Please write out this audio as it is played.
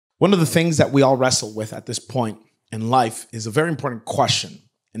One of the things that we all wrestle with at this point in life is a very important question.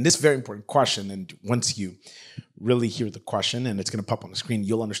 And this very important question, and once you really hear the question, and it's going to pop on the screen,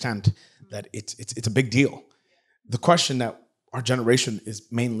 you'll understand that it's a big deal. The question that our generation is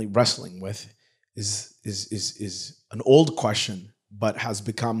mainly wrestling with is an old question, but has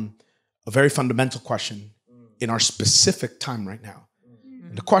become a very fundamental question in our specific time right now.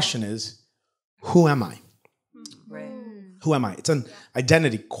 And the question is, who am I? Right. Who am I? It's an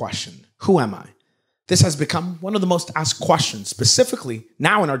identity question. Who am I? This has become one of the most asked questions, specifically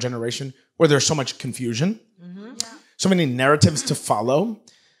now in our generation, where there's so much confusion, so many narratives to follow.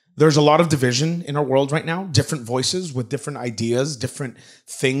 There's a lot of division in our world right now, different voices with different ideas, different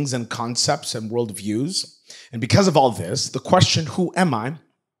things and concepts and worldviews. And because of all this, the question, who am I,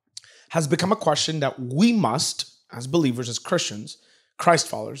 has become a question that we must, as believers, as Christians, Christ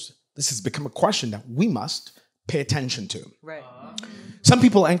followers, this has become a question that we must pay attention to. Right. Some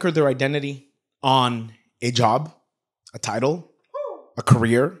people anchor their identity on a job, a title, a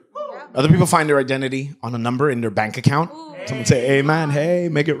career. Other people find their identity on a number in their bank account. Someone say, amen, hey,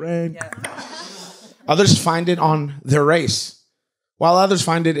 make it rain. Yeah. Others find it on their race, while others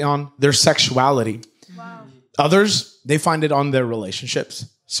find it on their sexuality. Wow. Others, they find it on their relationships.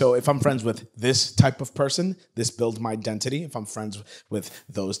 So if I'm friends with this type of person, this builds my identity. If I'm friends with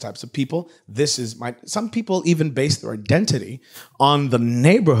those types of people, this is my... Some people even base their identity on the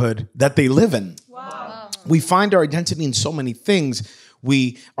neighborhood that they live in. Wow. We find our identity in so many things.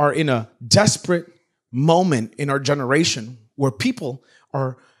 We are in a desperate moment in our generation where people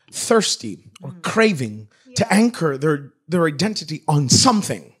are thirsty or craving to anchor their identity on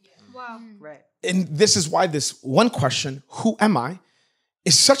something. Wow. Right. And this is why this one question, who am I,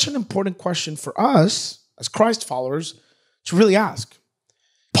 is such an important question for us as Christ followers to really ask.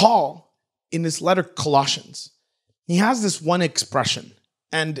 Paul, in this letter Colossians, he has this one expression,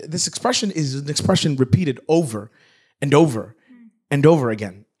 and this expression is an expression repeated over and over and over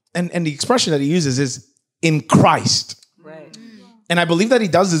again. And the expression that he uses is in Christ. Right. And I believe that he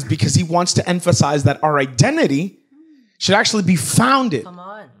does this because he wants to emphasize that our identity should actually be founded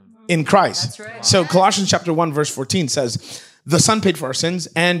in Christ. That's right. So Colossians chapter 1, verse 14 says, the Son paid for our sins,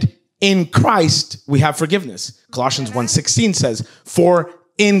 and in Christ we have forgiveness. Colossians 1:16 says, for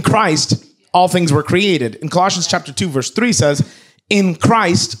in Christ all things were created. In Colossians chapter 2, verse 3 says, in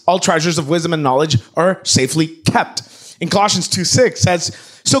Christ all treasures of wisdom and knowledge are safely kept. In Colossians 2:6 says,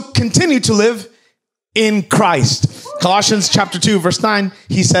 so continue to live in Christ. Colossians chapter 2, verse 9,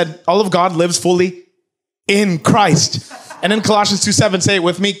 he said, all of God lives fully in Christ. And in Colossians 2:7, say it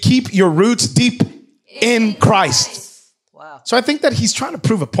with me, keep your roots deep in Christ. Wow. So I think that he's trying to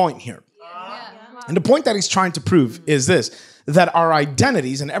prove a point here. And the point that he's trying to prove is this, that our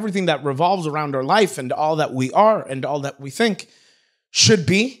identities and everything that revolves around our life and all that we are and all that we think should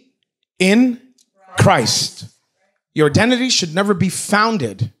be in Christ. Your identity should never be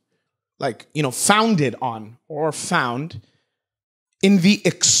founded, founded on or found in the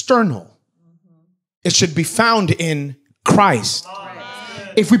external. It should be found in Christ.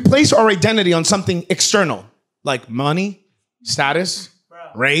 If we place our identity on something external, like money, status,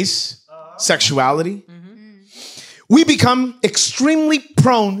 race, sexuality, we become extremely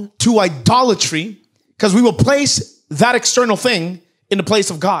prone to idolatry because we will place that external thing in the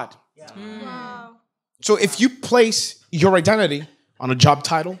place of God. Wow. So if you place your identity on a job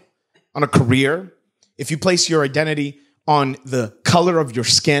title, on a career, if you place your identity on the color of your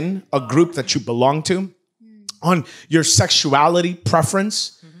skin, a group that you belong to, on your sexuality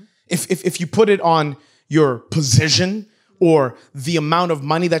preference, if you put it on your position or the amount of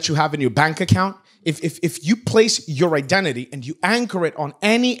money that you have in your bank account, if you place your identity and you anchor it on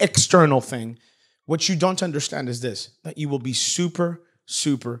any external thing, what you don't understand is this, that you will be super,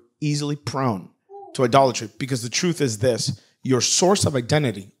 super easily prone to idolatry. Because the truth is this, your source of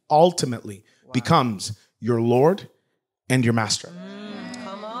identity ultimately becomes your Lord and your master.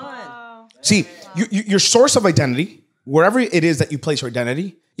 Come on. See, your source of identity, wherever it is that you place your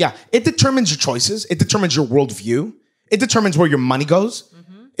identity, it determines your choices. It determines your worldview. It determines where your money goes.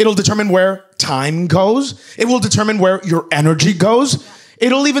 It'll determine where time goes. It will determine where your energy goes.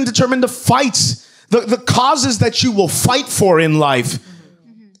 It'll even determine the fights, the causes that you will fight for in life.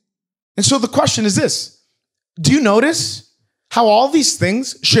 And so the question is this, do you notice how all these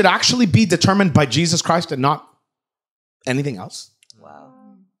things should actually be determined by Jesus Christ and not anything else? Wow.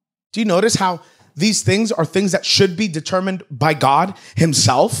 Do you notice how these things are things that should be determined by God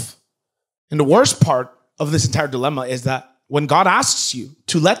himself? And the worst part of this entire dilemma is that when God asks you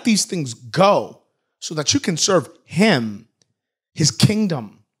to let these things go so that you can serve him, his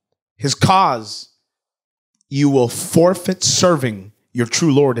kingdom, his cause, you will forfeit serving your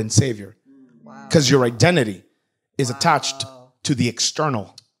true Lord and Savior. Wow. Because your identity is attached to the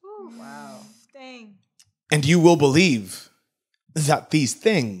external. Wow. Dang. And you will believe that these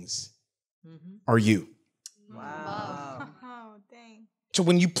things are you. Wow. Oh, dang. So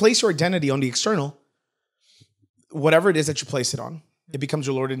when you place your identity on the external, whatever it is that you place it on, it becomes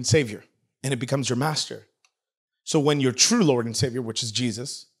your Lord and Savior, and it becomes your master. So when your true Lord and Savior, which is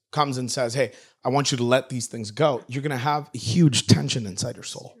Jesus, comes and says, hey, I want you to let these things go, you're going to have a huge tension inside your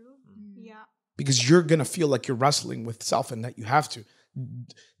soul. Yeah. Because you're going to feel like you're wrestling with self and that you have to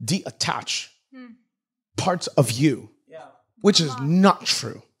detach parts of you, which is not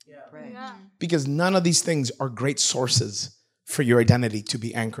true. Right. Yeah. Because none of these things are great sources for your identity to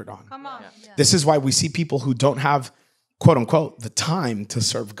be anchored on. Come on. This is why we see people who don't have, quote unquote, the time to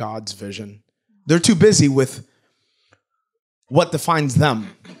serve God's vision. They're too busy with what defines them.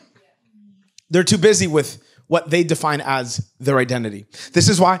 They're too busy with what they define as their identity. This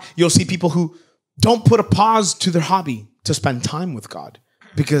is why you'll see people who don't put a pause to their hobby to spend time with God,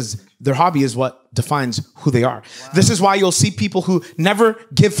 because their hobby is what defines who they are. Wow. This is why you'll see people who never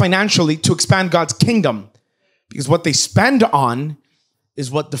give financially to expand God's kingdom, because what they spend on is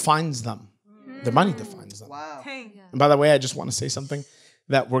what defines them. Their money defines them. Wow. Dang. And by the way, I just want to say something,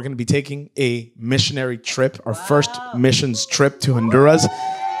 that we're going to be taking a missionary trip, our first missions trip to Honduras,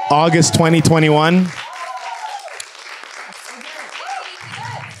 August 2021.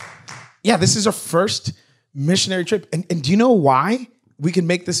 Yeah, this is our first missionary trip. And do you know why we can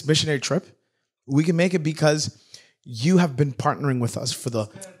make this missionary trip? We can make it because you have been partnering with us for the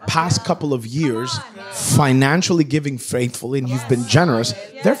past couple of years, financially giving faithfully, and you've been generous.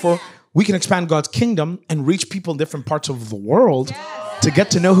 Therefore, we can expand God's kingdom and reach people in different parts of the world to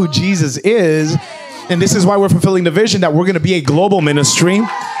get to know who Jesus is. And this is why we're fulfilling the vision that we're going to be a global ministry,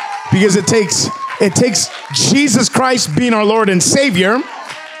 because it takes Jesus Christ being our Lord and Savior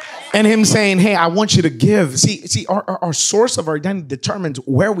and him saying, hey, I want you to give. See, our source of our identity determines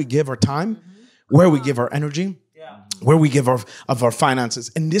where we give our time, where we give our energy, where we give of our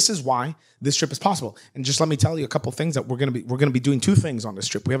finances. And this is why this trip is possible. And just let me tell you a couple things that we're going to be doing 2 things on this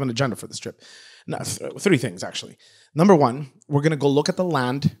trip. We have an agenda for this trip. No, 3 things, actually. Number 1, we're going to go look at the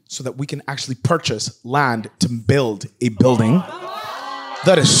land so that we can actually purchase land to build a building.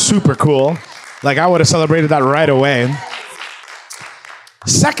 That is super cool. Like, I would have celebrated that right away.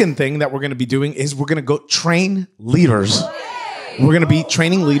 Second thing that we're going to be doing is we're going to go train leaders. We're going to be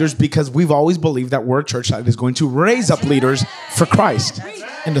training leaders because we've always believed that we're a church that is going to raise up leaders for Christ.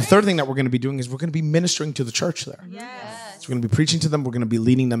 And the third thing that we're going to be doing is we're going to be ministering to the church there. So we're going to be preaching to them. We're going to be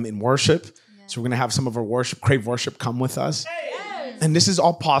leading them in worship. So we're going to have some of our worship, Crave worship, come with us. And this is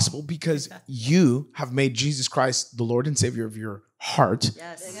all possible because you have made Jesus Christ the Lord and Savior of your heart.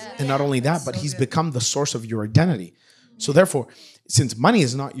 And not only that, but he's become the source of your identity. So therefore, since money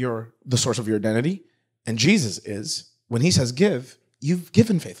is not the source of your identity, and Jesus is, when he says give, you've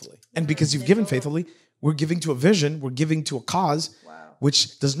given faithfully. And because you've given faithfully, we're giving to a vision, we're giving to a cause,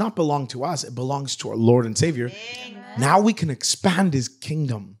 which does not belong to us. It belongs to our Lord and Savior. Amen. Now we can expand his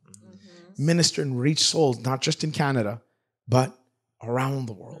kingdom, minister and reach souls, not just in Canada, but around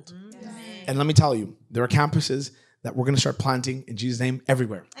the world. And let me tell you, there are campuses that we're going to start planting in Jesus' name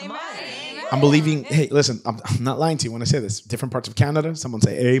everywhere. Amen. I'm believing, hey, listen, I'm not lying to you when I say this. Different parts of Canada, someone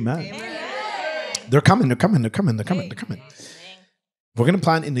say amen. They're coming. We're going to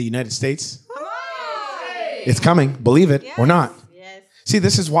plant in the United States. It's coming, believe it or not. See,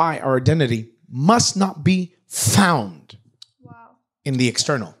 this is why our identity must not be found in the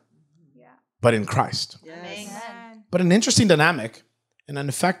external, but in Christ. But an interesting dynamic and an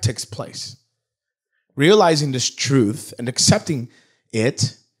effect takes place. Realizing this truth and accepting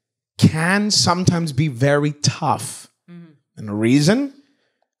it can sometimes be very tough. And the reason?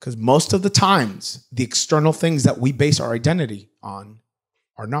 Because most of the times, the external things that we base our identity on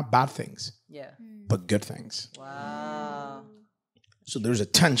are not bad things, but good things. Wow. So there's a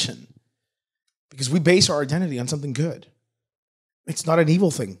tension because we base our identity on something good. It's not an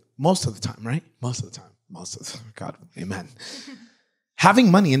evil thing most of the time, right? Most of the time. God, amen.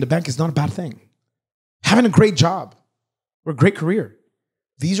 Having money in the bank is not a bad thing. Having a great job or a great career,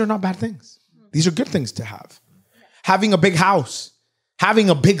 these are not bad things. These are good things to have. Having a big house, having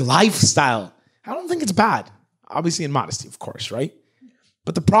a big lifestyle, I don't think it's bad. Obviously in modesty, of course, right?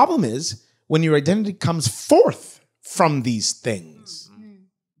 But the problem is when your identity comes forth from these things,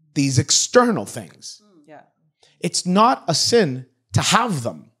 these external things. It's not a sin to have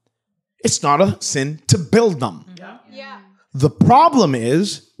them. It's not a sin to build them. The problem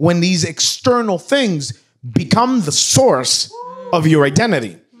is when these external things become the source of your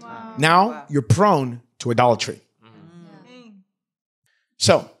identity. Now you're prone to idolatry.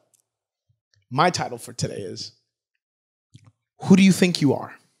 So, my title for today is, who do you think you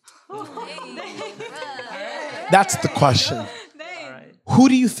are? That's the question. Who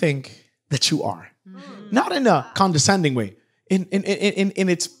do you think that you are? Not in a condescending way, in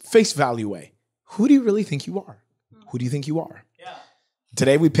its face value way. Who do you really think you are? Who do you think you are? Yeah.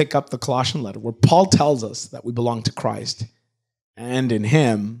 Today we pick up the Colossian letter where Paul tells us that we belong to Christ, and in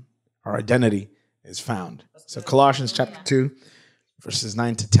him our identity is found. So Colossians chapter 2, verses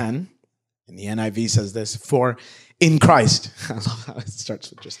 9 to 10, in the NIV says this, for in Christ, I love how it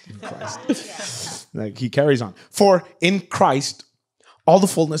starts with just in Christ. Like he carries on. For in Christ, all the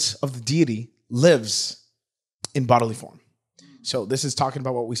fullness of the deity lives in bodily form. So this is talking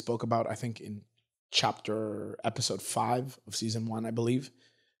about what we spoke about, I think, in episode 5 of season 1, I believe,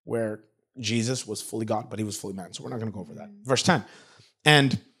 where Jesus was fully God, but he was fully man. So we're not going to go over that. Verse 10.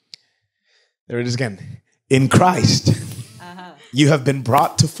 And there it is again. In Christ, you have been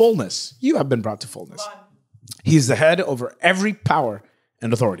brought to fullness. You have been brought to fullness. He is the head over every power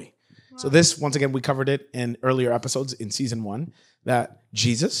and authority. So this, once again, we covered it in earlier episodes in season 1, that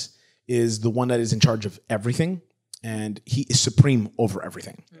Jesus is the one that is in charge of everything, and he is supreme over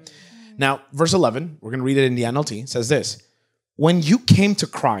everything. Now, verse 11, we're going to read it in the NLT, says this, when you came to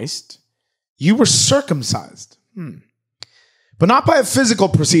Christ, you were circumcised, but not by a physical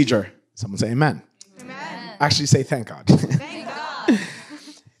procedure. Someone say amen. Amen. Actually say thank God. Thank God.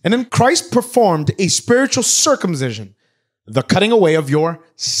 And then Christ performed a spiritual circumcision, the cutting away of your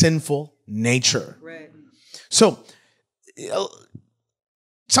sinful nature. Right. So,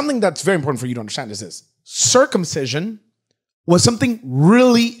 something that's very important for you to understand is this. Circumcision was something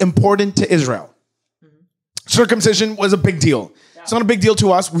really important to Israel. Circumcision was a big deal. It's not a big deal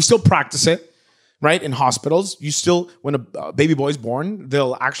to us. We still practice it, right? In hospitals, you still, when a baby boy is born,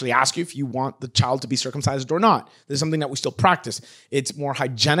 they'll actually ask you if you want the child to be circumcised or not. This is something that we still practice. It's more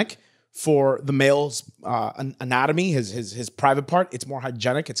hygienic for the male's anatomy, his private part. It's more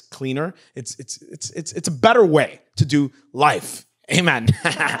hygienic. It's cleaner. It's a better way to do life. Amen.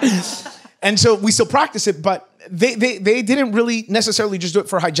 And so we still practice it, but they didn't really necessarily just do it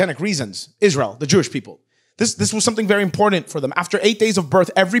for hygienic reasons. Israel, the Jewish people. This was something very important for them. After 8 days of birth,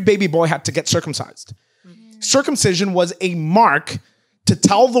 every baby boy had to get circumcised. Circumcision was a mark to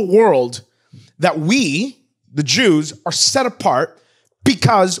tell the world that we, the Jews, are set apart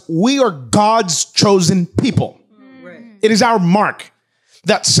because we are God's chosen people. Right. It is our mark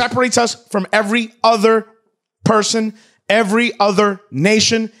that separates us from every other person, every other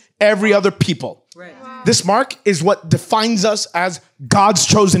nation, every other people. Right. Wow. This mark is what defines us as God's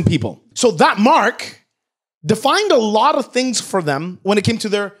chosen people. So that mark defined a lot of things for them when it came to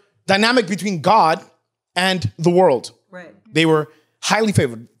their dynamic between God and the world. Right. They were highly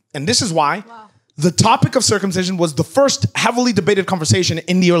favored. And this is why the topic of circumcision was the first heavily debated conversation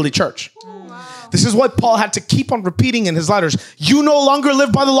in the early church. Wow. This is what Paul had to keep on repeating in his letters. You no longer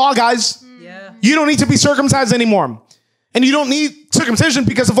live by the law, guys. Yeah. You don't need to be circumcised anymore. And you don't need circumcision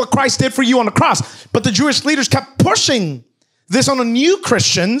because of what Christ did for you on the cross. But the Jewish leaders kept pushing this on the new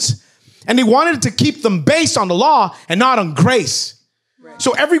Christians, and they wanted to keep them based on the law and not on grace. Right.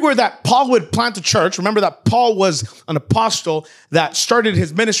 So everywhere that Paul would plant a church, remember that Paul was an apostle that started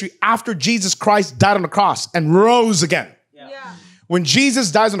his ministry after Jesus Christ died on the cross and rose again. Yeah. Yeah. When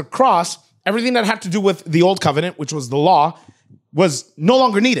Jesus dies on the cross, everything that had to do with the old covenant, which was the law, was no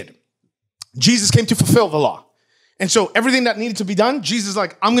longer needed. Jesus came to fulfill the law. And so everything that needed to be done, Jesus is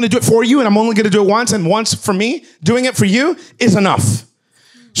like, I'm going to do it for you, and I'm only going to do it once, and once for me. Doing it for you is enough.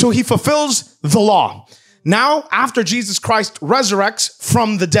 So he fulfills the law. Now, after Jesus Christ resurrects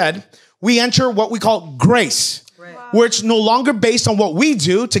from the dead, we enter what we call grace, right. Where it's no longer based on what we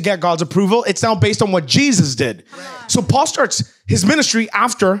do to get God's approval. It's now based on what Jesus did. Right. So Paul starts his ministry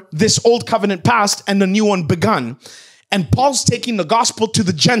after this old covenant passed and the new one begun. And Paul's taking the gospel to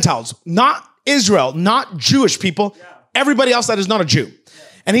the Gentiles, not Israel, not Jewish people, everybody else that is not a Jew.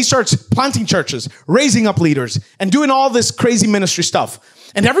 And he starts planting churches, raising up leaders, and doing all this crazy ministry stuff.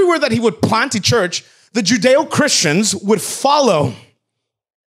 And everywhere that he would plant a church, the Judeo-Christians would follow.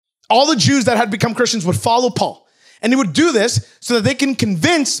 All the Jews that had become Christians would follow Paul. And they would do this so that they can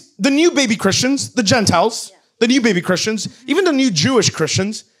convince the new baby Christians, the Gentiles, the new baby Christians, even the new Jewish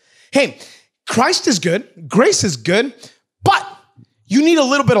Christians, hey, Christ is good, grace is good, but you need a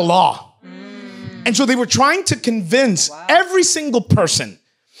little bit of law. And so they were trying to convince every single person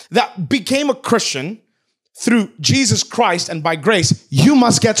that became a Christian through Jesus Christ and by grace, you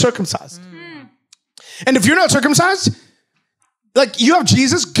must get circumcised. And if you're not circumcised, like you have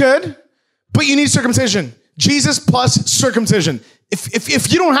Jesus, good, but you need circumcision. Jesus plus circumcision.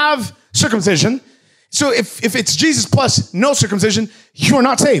 If you don't have circumcision, So if it's Jesus plus no circumcision, you are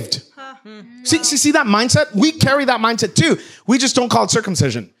not saved. See that mindset? We carry that mindset too. We just don't call it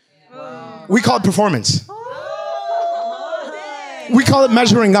circumcision. We call it performance. We call it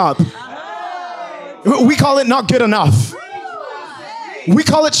measuring up. We call it not good enough. We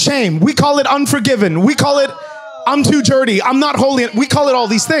call it shame. We call it unforgiven. We call it I'm too dirty. I'm not holy. We call it all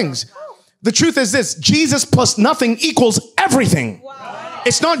these things. The truth is this: Jesus plus nothing equals everything.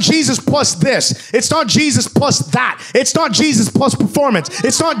 It's not Jesus plus this. It's not Jesus plus that. It's not Jesus plus performance.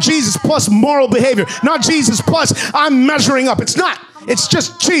 It's not Jesus plus moral behavior. Not Jesus plus I'm measuring up. It's not. It's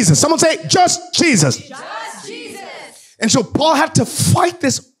just Jesus. Someone say, just Jesus. Just Jesus. And so Paul had to fight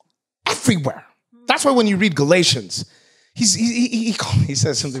this everywhere. That's why when you read Galatians, he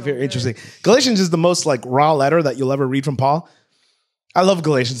says something very interesting. Galatians is the most like raw letter that you'll ever read from Paul. I love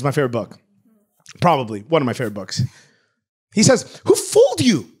Galatians. It's my favorite book. Probably one of my favorite books. He says, who fooled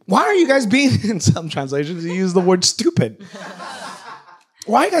you? Why are you guys being, in some translations, he used the word stupid.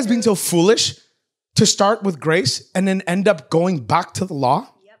 Why are you guys being so foolish to start with grace and then end up going back to the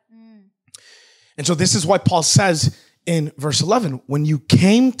law? Yep. And so this is why Paul says in verse 11, when you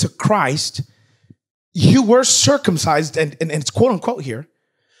came to Christ, you were circumcised, and it's quote unquote here,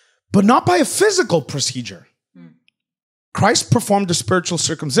 but not by a physical procedure. Christ performed a spiritual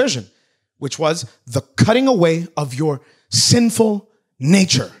circumcision, which was the cutting away of your sinful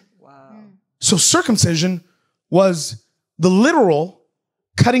nature. Wow. So circumcision was the literal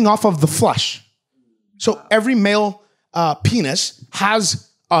cutting off of the flesh. So every male penis has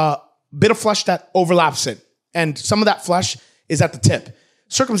a bit of flesh that overlaps it. And some of that flesh is at the tip.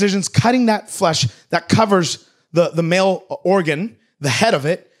 Circumcision's cutting that flesh that covers the male organ, the head of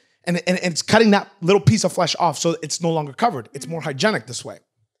it, and it's cutting that little piece of flesh off so it's no longer covered. It's more hygienic this way.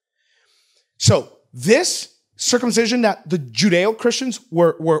 So this circumcision that the Judeo-Christians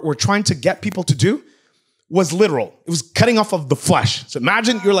were trying to get people to do was literal. It was cutting off of the flesh. So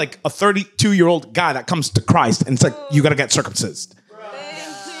imagine you're like a 32-year-old guy that comes to Christ and it's like, you got to get circumcised.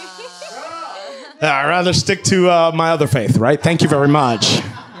 I'd rather stick to my other faith, right? Thank you very much.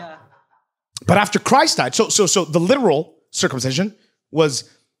 Yeah. But after Christ died, so the literal circumcision was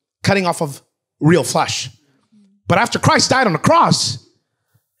cutting off of real flesh. But after Christ died on the cross,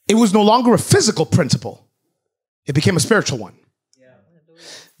 it was no longer a physical principle. It became a spiritual one. Yeah.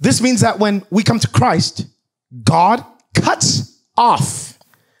 This means that when we come to Christ, God cuts off.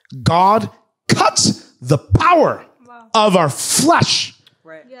 God cuts the power of our flesh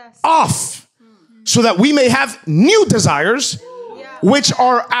off. So that we may have new desires, which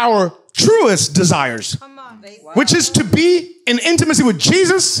are our truest desires, which is to be in intimacy with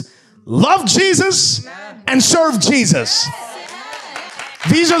Jesus, love Jesus, and serve Jesus.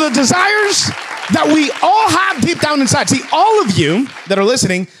 These are the desires that we all have deep down inside. See, all of you that are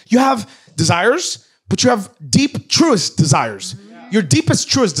listening, you have desires, but you have deep, truest desires. Your deepest,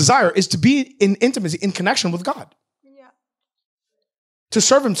 truest desire is to be in intimacy, in connection with God. To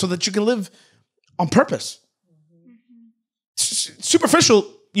serve Him so that you can live on purpose.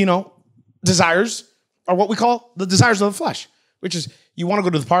 Superficial, desires are what we call the desires of the flesh, which is you want to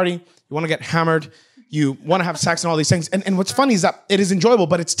go to the party, you want to get hammered, you want to have sex and all these things. And what's funny is that it is enjoyable,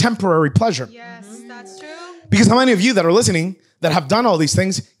 but it's temporary pleasure. Yes, that's true. Because how many of you that are listening that have done all these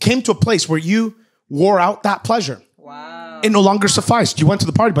things came to a place where you wore out that pleasure? Wow. It no longer sufficed. You went to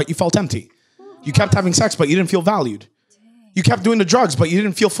the party, but you felt empty. You kept having sex, but you didn't feel valued. You kept doing the drugs, but you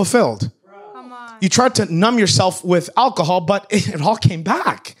didn't feel fulfilled. You tried to numb yourself with alcohol, but it all came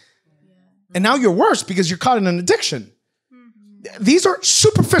back. And now you're worse because you're caught in an addiction. These are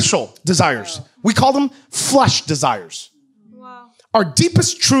superficial desires. We call them flesh desires. Wow. Our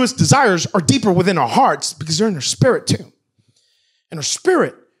deepest, truest desires are deeper within our hearts because they're in our spirit too. And our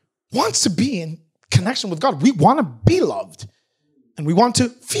spirit wants to be in connection with God. We want to be loved. And we want to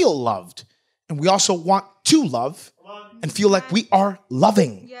feel loved. And we also want to love and feel like we are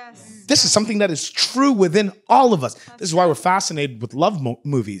loving. Yes. This is something that is true within all of us. This is why we're fascinated with love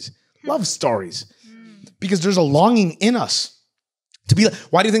movies, love stories, because there's a longing in us to be like,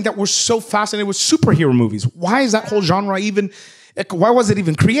 why do you think that we're so fascinated with superhero movies? Why is that whole genre why was it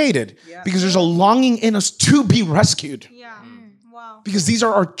even created? Yeah. Because there's a longing in us to be rescued. Yeah. Wow. Because these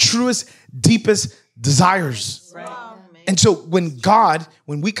are our truest, deepest desires. Right. Wow. And so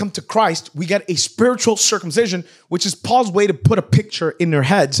when we come to Christ, we get a spiritual circumcision, which is Paul's way to put a picture in their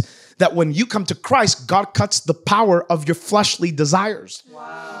heads that when you come to Christ, God cuts the power of your fleshly desires.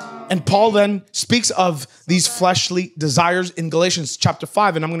 Wow. And Paul then speaks of these fleshly desires in Galatians chapter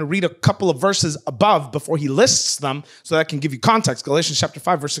 5. And I'm going to read a couple of verses above before he lists them so that I can give you context. Galatians chapter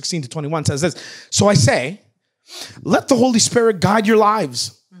 5, verse 16 to 21 says this. So I say, let the Holy Spirit guide your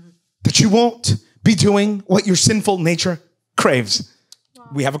lives, that you won't be doing what your sinful nature craves.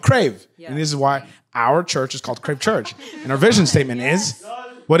 We have a crave. And this is why our church is called Crave Church. And our vision statement is,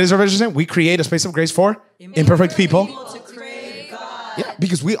 what is our vision statement? We create a space of grace for imperfect people. Yeah,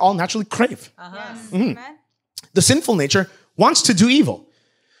 because we all naturally crave. Amen. The sinful nature wants to do evil,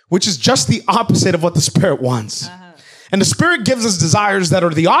 which is just the opposite of what the Spirit wants. And the Spirit gives us desires that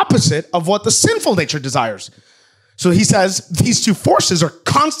are the opposite of what the sinful nature desires. So he says these two forces are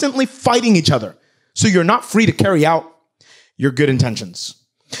constantly fighting each other. So you're not free to carry out your good intentions.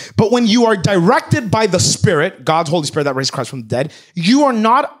 But when you are directed by the Spirit, God's Holy Spirit that raised Christ from the dead, you are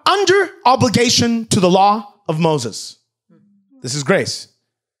not under obligation to the law of Moses. This is grace.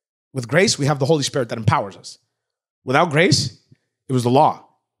 With grace, we have the Holy Spirit that empowers us. Without grace, it was the law,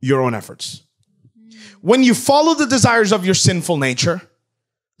 your own efforts. When you follow the desires of your sinful nature,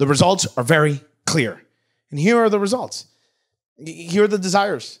 the results are very clear. And here are the results. Here are the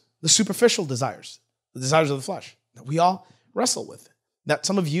desires, the superficial desires, the desires of the flesh that we all wrestle with, that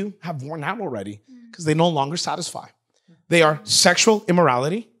some of you have worn out already because they no longer satisfy. They are sexual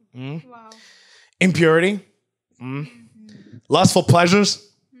immorality, impurity, lustful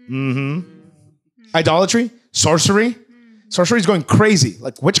pleasures, idolatry, sorcery. Sorcery is going crazy,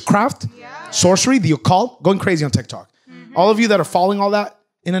 like witchcraft, sorcery, the occult, going crazy on TikTok. All of you that are following all that,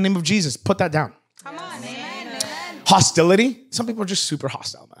 in the name of Jesus, put that down. Come on. Amen. Hostility. Some people are just super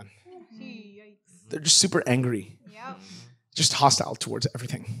hostile, man. Yikes. They're just super angry, Yep. just hostile towards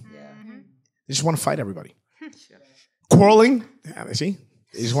everything. They just want to fight everybody. Quarreling. Yeah, see?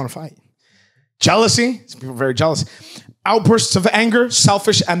 They just want to fight. Jealousy. Some people are very jealous. Outbursts of anger,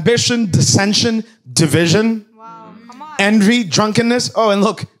 selfish ambition, dissension, division, Wow. Come on. envy, drunkenness. Oh, and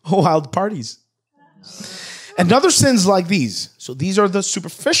look, wild parties. And other sins like these. So these are the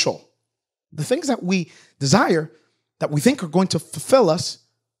superficial, the things that we desire, that we think are going to fulfill us,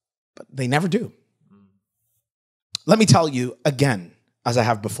 but they never do. Let me tell you again, as I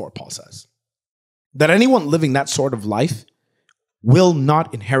have before, Paul says, that anyone living that sort of life will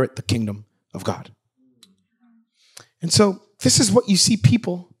not inherit the kingdom of God. And so this is what you see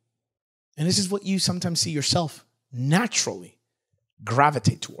people, and this is what you sometimes see yourself naturally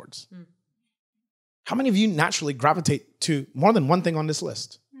gravitate towards. How many of you naturally gravitate to more than one thing on this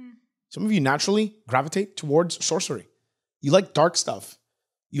list? Some of you naturally gravitate towards sorcery. You like dark stuff.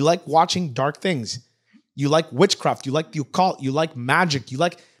 You like watching dark things. You like witchcraft. You like the occult. You like magic.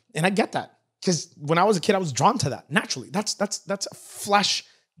 And I get that. Because when I was a kid, I was drawn to that naturally. That's a flesh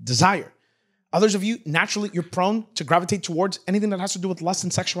desire. Others of you, naturally, you're prone to gravitate towards anything that has to do with lust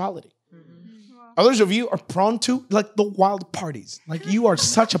and sexuality. Others of you are prone to like the wild parties. Like you are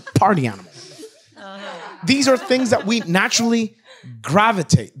such a party animal. These are things that we naturally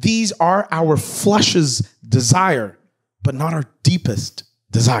gravitate. These are our flesh's desire, but not our deepest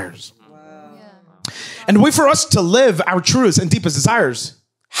desires. And the way for us to live our truest and deepest desires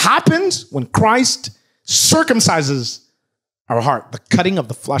happens when Christ circumcises our heart. The cutting of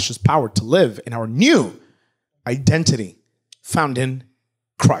the flesh's power to live in our new identity found in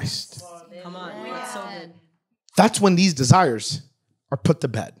Christ. Come on. That's so good. That's when these desires are put to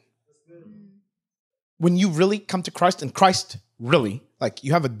bed. When you really come to Christ, and Christ really, like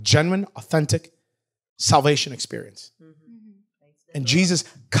you have a genuine, authentic salvation experience. And Jesus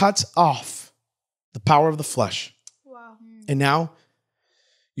cuts off the power of the flesh. Wow. And now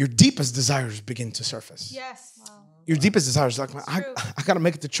your deepest desires begin to surface. Yes. Wow. Your deepest desires like, I got to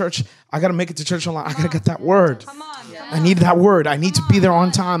make it to church. I got to make it to church online. I got to get that word. Come on. I need that word. I need to be there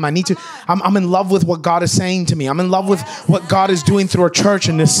on time. I'm in love with what God is saying to me. I'm in love with what God is doing through our church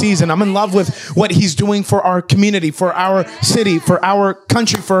in this season. I'm in love with what he's doing for our community, for our city, for our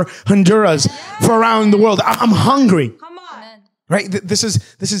country, for Honduras, for around the world. I'm hungry. Come on. Right? This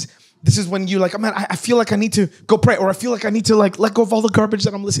is when you're like, oh man, I feel like I need to go pray, or I feel like I need to like let go of all the garbage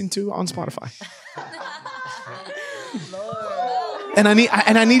that I'm listening to on Spotify. And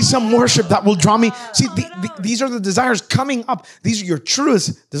I need some worship that will draw me. See, these are the desires coming up. These are your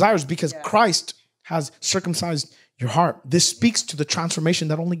truest desires because Christ has circumcised your heart. This speaks to the transformation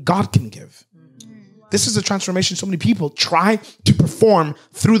that only God can give. This is a transformation so many people try to perform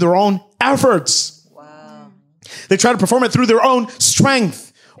through their own efforts. Wow. They try to perform it through their own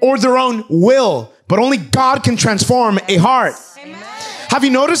strength or their own will, but only God can transform a heart. Amen. Have you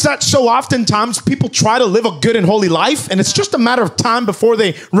noticed that so oftentimes people try to live a good and holy life, and it's just a matter of time before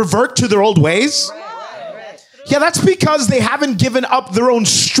they revert to their old ways? Yeah, that's because they haven't given up their own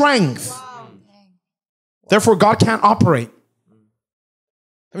strength. Therefore, God can't operate.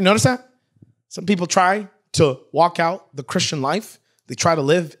 Have you noticed that? Some people try to walk out the Christian life. They try to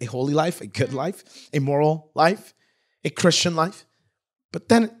live a holy life, a good life, a moral life, a Christian life. But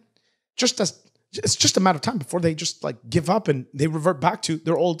then, just as It's just a matter of time before they just like give up and they revert back to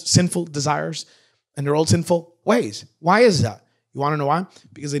their old sinful desires and their old sinful ways. Why is that? You want to know why?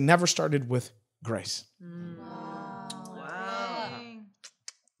 Because they never started with grace. Dang.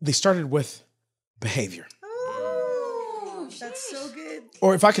 They started with behavior. Ooh, that's so good.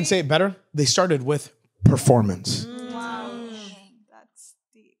 Or if I can say it better, they started with performance. Wow. That's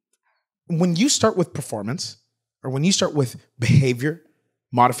deep. When you start with performance, or when you start with behavior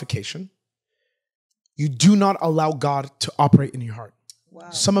modification, you do not allow God to operate in your heart. Wow.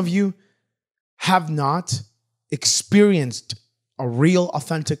 Some of you have not experienced a real,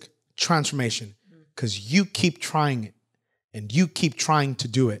 authentic transformation because you keep trying it and you keep trying to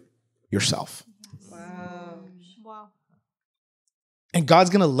do it yourself. Wow. Wow. And God's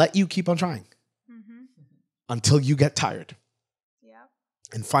going to let you keep on trying until you get tired Yeah.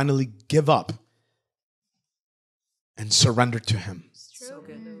 and finally give up and surrender to Him. True. So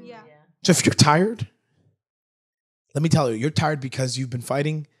good. Yeah. So if you're tired, let me tell you, you're tired because you've been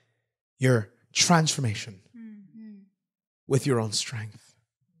fighting your transformation with your own strength.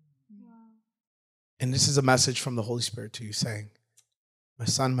 Wow. And this is a message from the Holy Spirit to you saying, my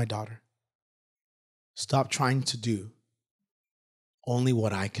son, my daughter, stop trying to do only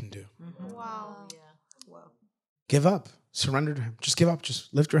what I can do. Wow. Wow. Give up. Surrender to Him. Just give up.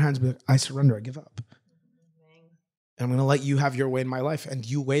 Just lift your hands and be like, I surrender. I give up. And I'm going to let you have your way in my life. And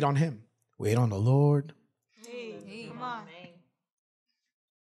you wait on Him. Wait on the Lord. Hey, come on.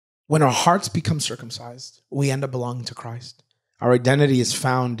 When our hearts become circumcised, we end up belonging to Christ. Our identity is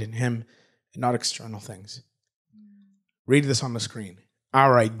found in Him and not external things. Read this on the screen.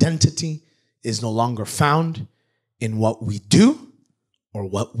 Our identity is no longer found in what we do or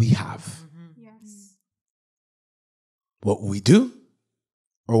what we have. Yes. What we do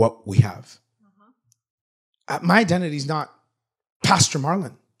or what we have. My identity is not Pastor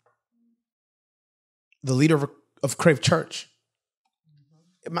Marlon, the leader of Crave Church.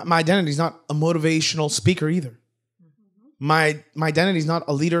 My identity is not a motivational speaker either. My identity is not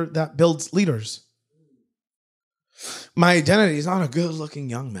a leader that builds leaders. My identity is not a good-looking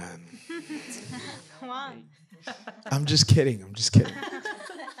young man. Come on. I'm just kidding. I'm just kidding.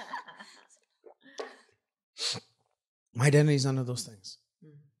 My identity is none of those things.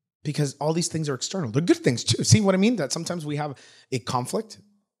 Because all these things are external. They're good things too. See what I mean? That sometimes we have a conflict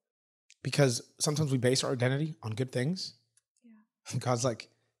because sometimes we base our identity on good things. And God's like,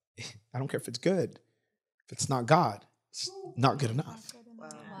 I don't care if it's good. If it's not God, it's not good enough.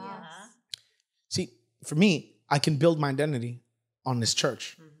 Wow. See, for me, I can build my identity on this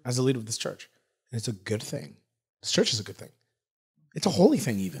church as a leader of this church. And it's a good thing. This church is a good thing. It's a holy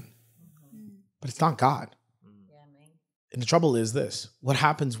thing even. But it's not God. And the trouble is this. What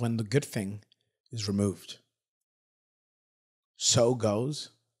happens when the good thing is removed? So goes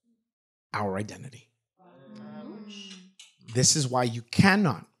our identity. This is why you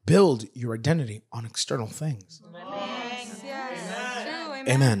cannot build your identity on external things. Yes. Yes. True. Amen.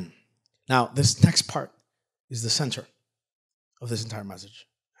 Amen. Now, this next part is the center of this entire message.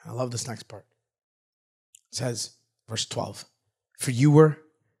 I love this next part. It says, verse 12, for you were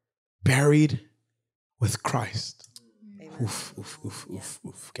buried with Christ. Oof, oof, oof, oof,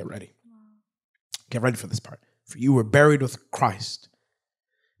 oof. Get ready. Get ready for this part. For you were buried with Christ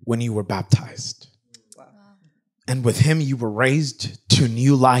when you were baptized. Wow. And with Him you were raised to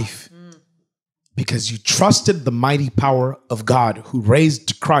new life because you trusted the mighty power of God who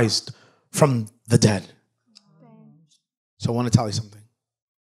raised Christ from the dead. So I want to tell you something.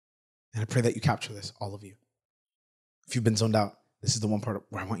 And I pray that you capture this, all of you. If you've been zoned out, this is the one part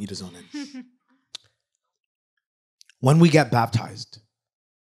where I want you to zone in. When we get baptized,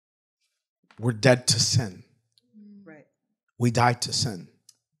 we're dead to sin. Right. We die to sin.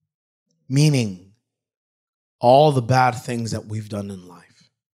 Meaning, all the bad things that we've done in life,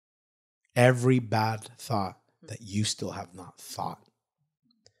 every bad thought that you still have not thought,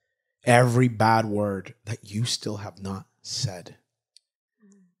 every bad word that you still have not said,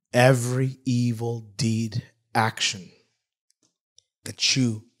 every evil deed, action that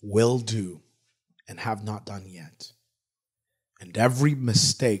you will do and have not done yet, and every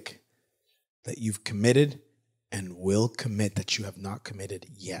mistake that you've committed and will commit that you have not committed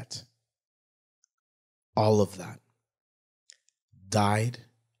yet, all of that died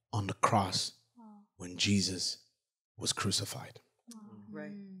on the cross when Jesus was crucified.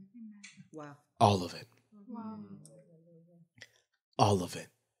 Right. Wow. All of it. Wow. All of it.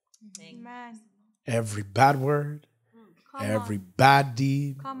 Amen. Every bad word, Come every on. bad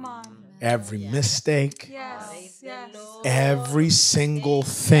deed, Come on. every mistake, Yes. Yes. every single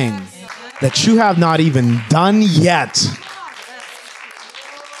thing that you have not even done yet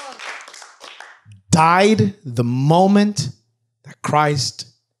died the moment that Christ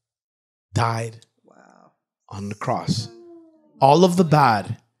died Wow. on the cross. All of the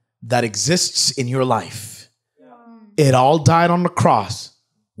bad that exists in your life, it all died on the cross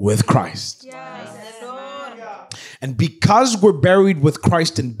with Christ. And because we're buried with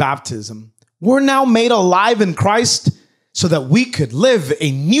Christ in baptism, we're now made alive in Christ so that we could live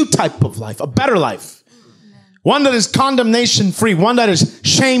a new type of life, a better life. One that is condemnation-free, one that is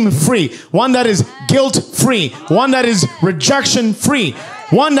shame-free, one that is guilt-free, one that is rejection-free,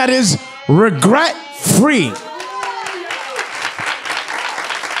 one that is regret-free.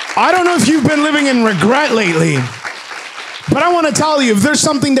 I don't know if you've been living in regret lately, but I want to tell you, if there's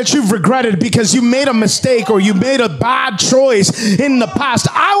something that you've regretted because you made a mistake or you made a bad choice in the past,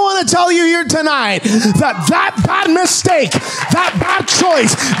 I want to tell you here tonight that bad mistake, that bad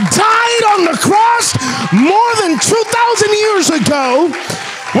choice died on the cross more than 2,000 years ago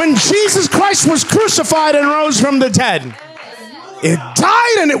when Jesus Christ was crucified and rose from the dead. It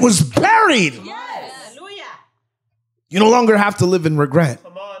died and it was buried. You no longer have to live in regret.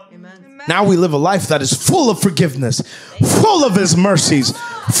 Now we live a life that is full of forgiveness, full of His mercies,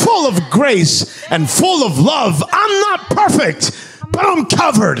 full of grace, and full of love. I'm not perfect, but I'm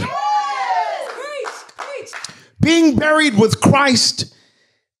covered. Being buried with Christ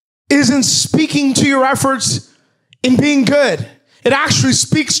isn't speaking to your efforts in being good. It actually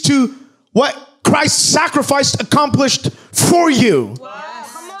speaks to what Christ's sacrifice accomplished for you.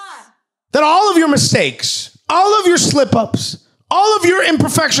 That all of your mistakes, all of your slip-ups, all of your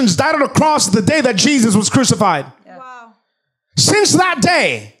imperfections died on the cross the day that Jesus was crucified. Wow. Since that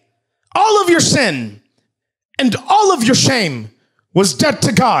day, all of your sin and all of your shame was dead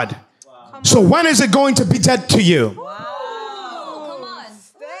to God. Wow. So when is it going to be dead to you? Wow. Come on.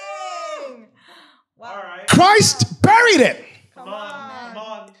 Dang. Wow. All right. Christ buried it. Come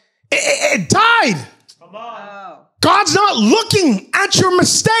on. It died. Come on. God's not looking at your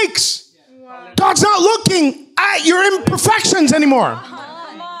mistakes. God's not looking at your imperfections anymore.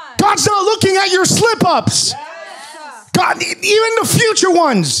 God's not looking at your slip-ups. God, even the future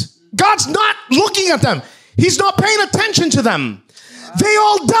ones, God's not looking at them. He's not paying attention to them. They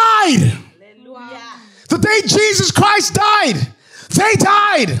all died. The day Jesus Christ died, they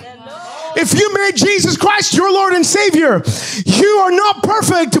died. If you made Jesus Christ your Lord and Savior, you are not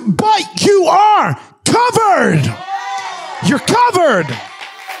perfect, but you are covered. You're covered.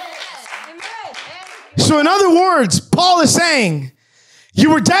 So in other words, Paul is saying,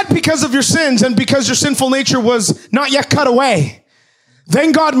 you were dead because of your sins and because your sinful nature was not yet cut away.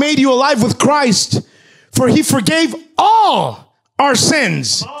 Then God made you alive with Christ, for He forgave all our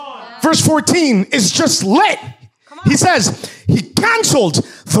sins. Verse 14 is just lit. He says, He canceled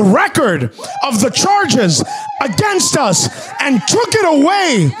the record of the charges against us and took it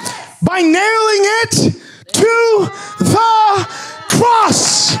away by nailing it to the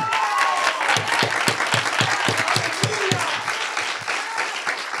cross.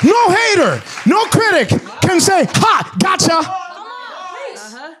 No hater, no critic can say, ha, gotcha.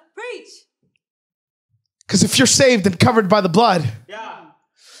 Preach. Because if you're saved and covered by the blood,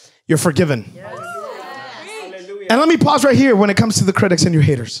 you're forgiven. And let me pause right here when it comes to the critics and your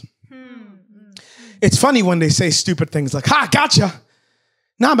haters. It's funny when they say stupid things like, ha, gotcha.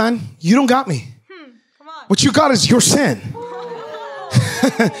 Nah, man, you don't got me. Come on. What you got is your sin.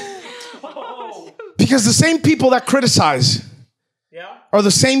 Because the same people that criticize are the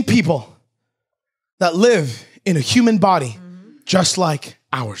same people that live in a human body just like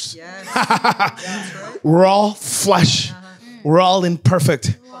ours. We're all flesh. We're all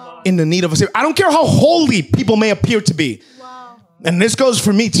imperfect, in the need of a Savior. I don't care how holy people may appear to be. Wow. And this goes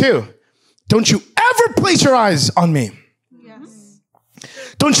for me too. Don't you ever place your eyes on me. Yes.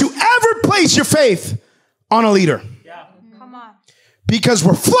 Don't you ever place your faith on a leader. Come on. Because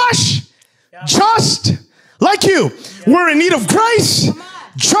we're flesh, just like you. We're in need of grace,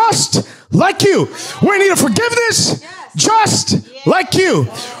 just like you. We're in need of forgiveness, just like you.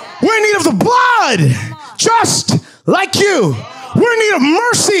 We're in need of the blood, just like you. We're in need of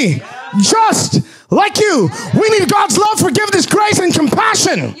mercy, just like you. We need God's love, forgiveness, grace, and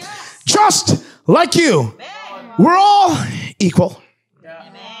compassion, just like you. We're all equal.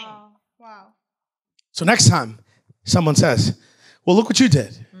 Wow. So next time someone says, well, look what you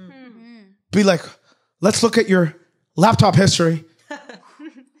did. Be like, let's look at your laptop history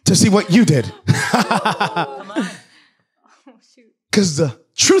to see what you did. Because the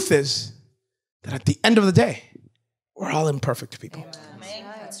truth is that at the end of the day, we're all imperfect people. Amen.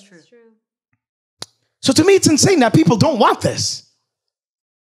 That's true. So to me, it's insane that people don't want this.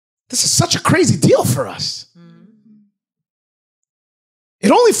 This is such a crazy deal for us.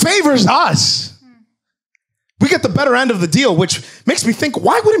 It only favors us. We get the better end of the deal, which makes me think,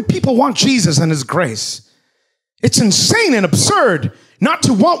 why wouldn't people want Jesus and his grace? It's insane and absurd not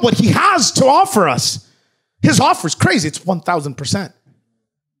to want what he has to offer us. His offer is crazy. It's 1,000%.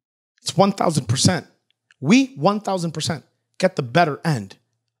 It's 1,000%. We 1,000% get the better end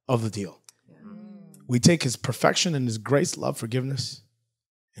of the deal. We take his perfection and his grace, love, forgiveness,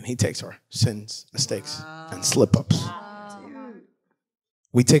 and he takes our sins, mistakes, and slip-ups.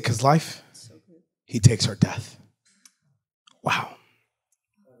 We take his life, he takes our death. Wow.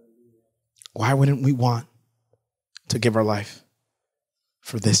 Why wouldn't we want to give our life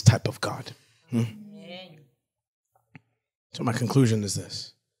for this type of God? So my conclusion is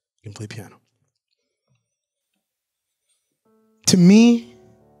this. You can play piano. To me,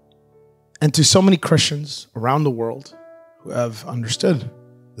 and to so many Christians around the world who have understood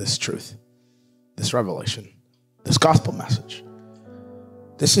this truth, this revelation, this gospel message,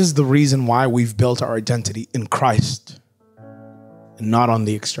 this is the reason why we've built our identity in Christ and not on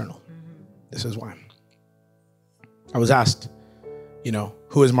the external. This is why. I was asked,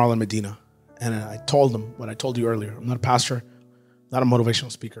 who is Marlon Medina? And I told them what I told you earlier. I'm not a pastor, not a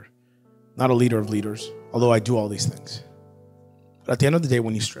motivational speaker, not a leader of leaders, although I do all these things. But at the end of the day,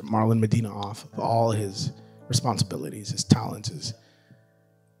 when you strip Marlon Medina off of all his responsibilities, his talents, his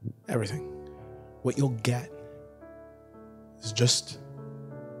everything, what you'll get is just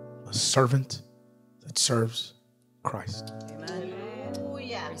a servant that serves Christ. Amen.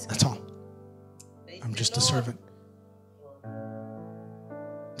 That's all. I'm just a servant.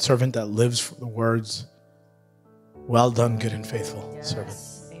 Servant that lives for the words, well done, good and faithful servant.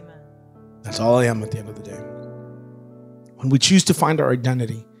 Amen. That's all I am at the end of the day. When we choose to find our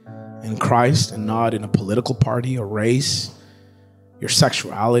identity in Christ and not in a political party or race, your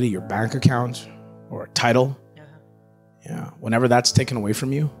sexuality, your bank account, or a title, whenever that's taken away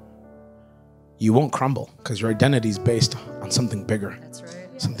from you, you won't crumble because your identity is based on something bigger, That's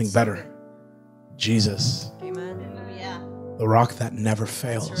right. something better. Jesus, Amen. the rock that never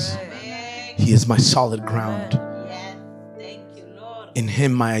fails. That's right. He is my solid ground. Yes, thank you, Lord. In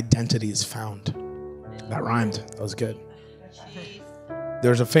him, my identity is found. That rhymed. That was good.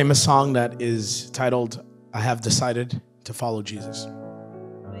 There's a famous song that is titled, I Have Decided to Follow Jesus.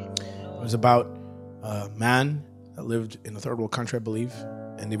 It was about a man that lived in a third world country, I believe,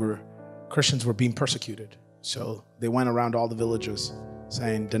 and Christians were being persecuted. So they went around all the villages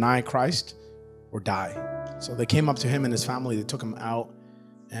saying, deny Christ or die. So they came up to him and his family, they took him out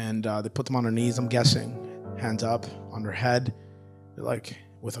and they put them on their knees, I'm guessing, hands up on their head. They're like,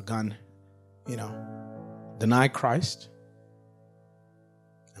 with a gun, deny Christ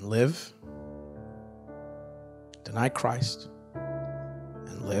and live. Deny Christ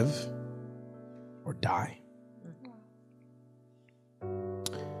and live or die.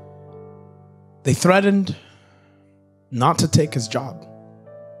 They threatened not to take his job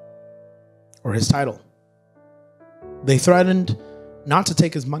or his title. They threatened not to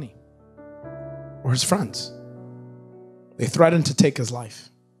take his money or his friends. They threatened to take his life.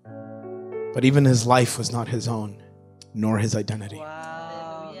 But even his life was not his own, nor his identity.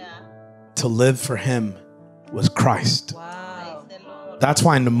 Wow. To live for him was Christ. Wow. That's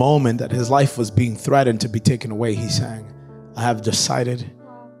why in the moment that his life was being threatened to be taken away, he sang, I have decided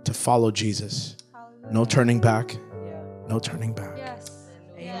to follow Jesus. No turning back. No turning back. Yes.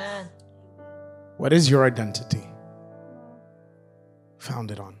 Amen. What is your identity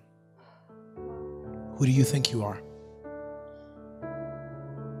founded on? Who do you think you are?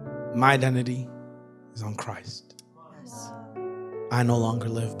 My identity is on Christ. Yes. I no longer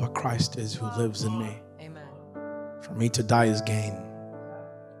live, but Christ is who lives in me. Amen. For me to die is gain.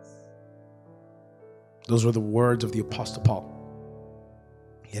 Those were the words of the Apostle Paul.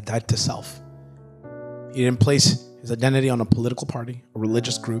 He had died to self. He didn't place his identity on a political party, a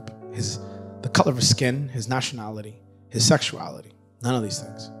religious group, the color of his skin, his nationality, his sexuality. None of these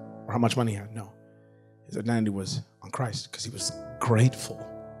things. Or how much money he had. No. His identity was on Christ because he was grateful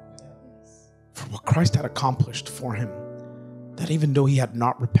for what Christ had accomplished for him. That even though he had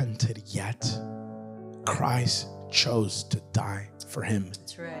not repented yet, Christ chose to die for him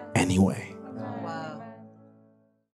That's right. anyway. Wow.